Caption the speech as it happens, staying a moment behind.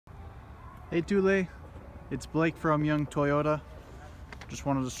Hey Tulei, it's Blake from Young Toyota. Just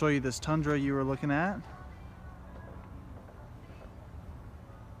wanted to show you this Tundra you were looking at.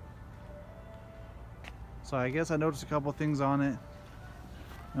 So I guess I noticed a couple things on it.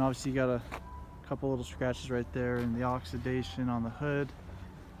 And obviously you got a couple little scratches right there and the oxidation on the hood.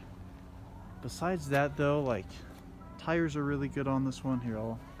 Besides that though, like, tires are really good on this one. Here,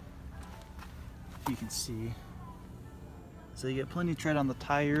 you can see. So you get plenty of tread on the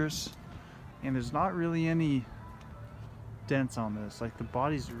tires. And there's not really any dents on this. Like, the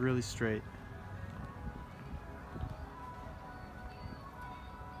body's really straight.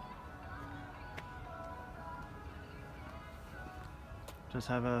 Just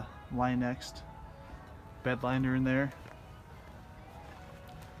have a line next bed liner in there.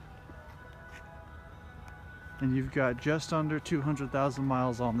 And you've got just under 200,000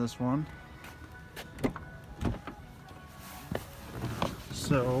 miles on this one.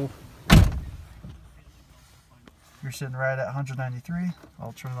 So you're sitting right at 193.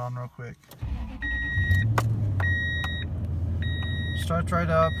 I'll turn it on real quick. Starts right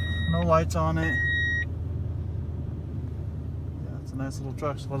up, no lights on it. Yeah, it's a nice little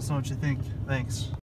truck, so let us know what you think. Thanks.